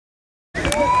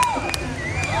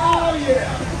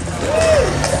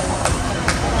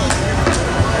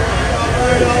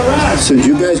So did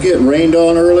you guys get rained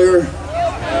on earlier?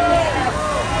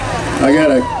 I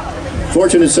got a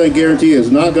fortunate son guarantee it's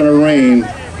not going to rain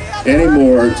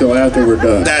anymore until after we're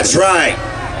done. That's right.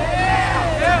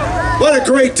 What a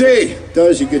great day.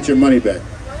 Does you get your money back.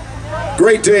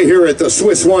 Great day here at the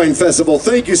Swiss Wine Festival.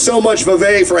 Thank you so much,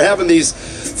 Vevay, for having these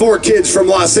 4 kids from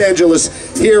Los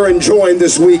Angeles here enjoying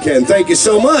this weekend. Thank you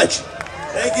so much.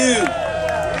 Thank you.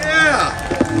 Yeah.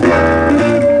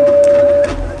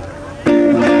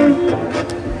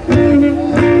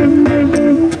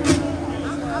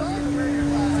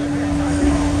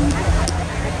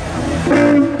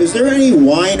 Is there any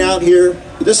wine out here?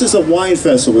 This is a wine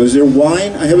festival. Is there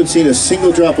wine? I haven't seen a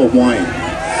single drop of wine.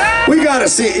 We gotta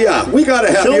see, yeah, we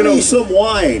gotta have, Show me some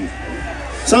wine.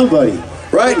 Somebody.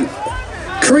 Right?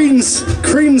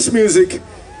 Creedence music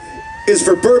is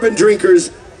for bourbon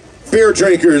drinkers, beer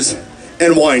drinkers,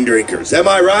 and wine drinkers. Am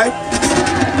I right?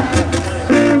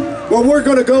 Well, we're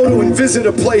gonna go and visit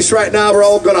a place right now. We're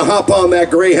all gonna hop on that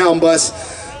Greyhound bus,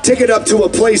 take it up to a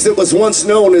place that was once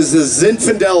known as the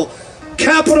Zinfandel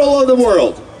capital of the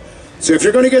world. So if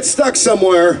you're gonna get stuck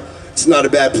somewhere, it's not a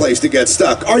bad place to get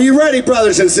stuck. Are you ready,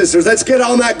 brothers and sisters? Let's get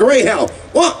on that Greyhound.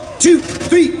 1, 2,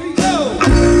 3,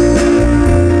 go!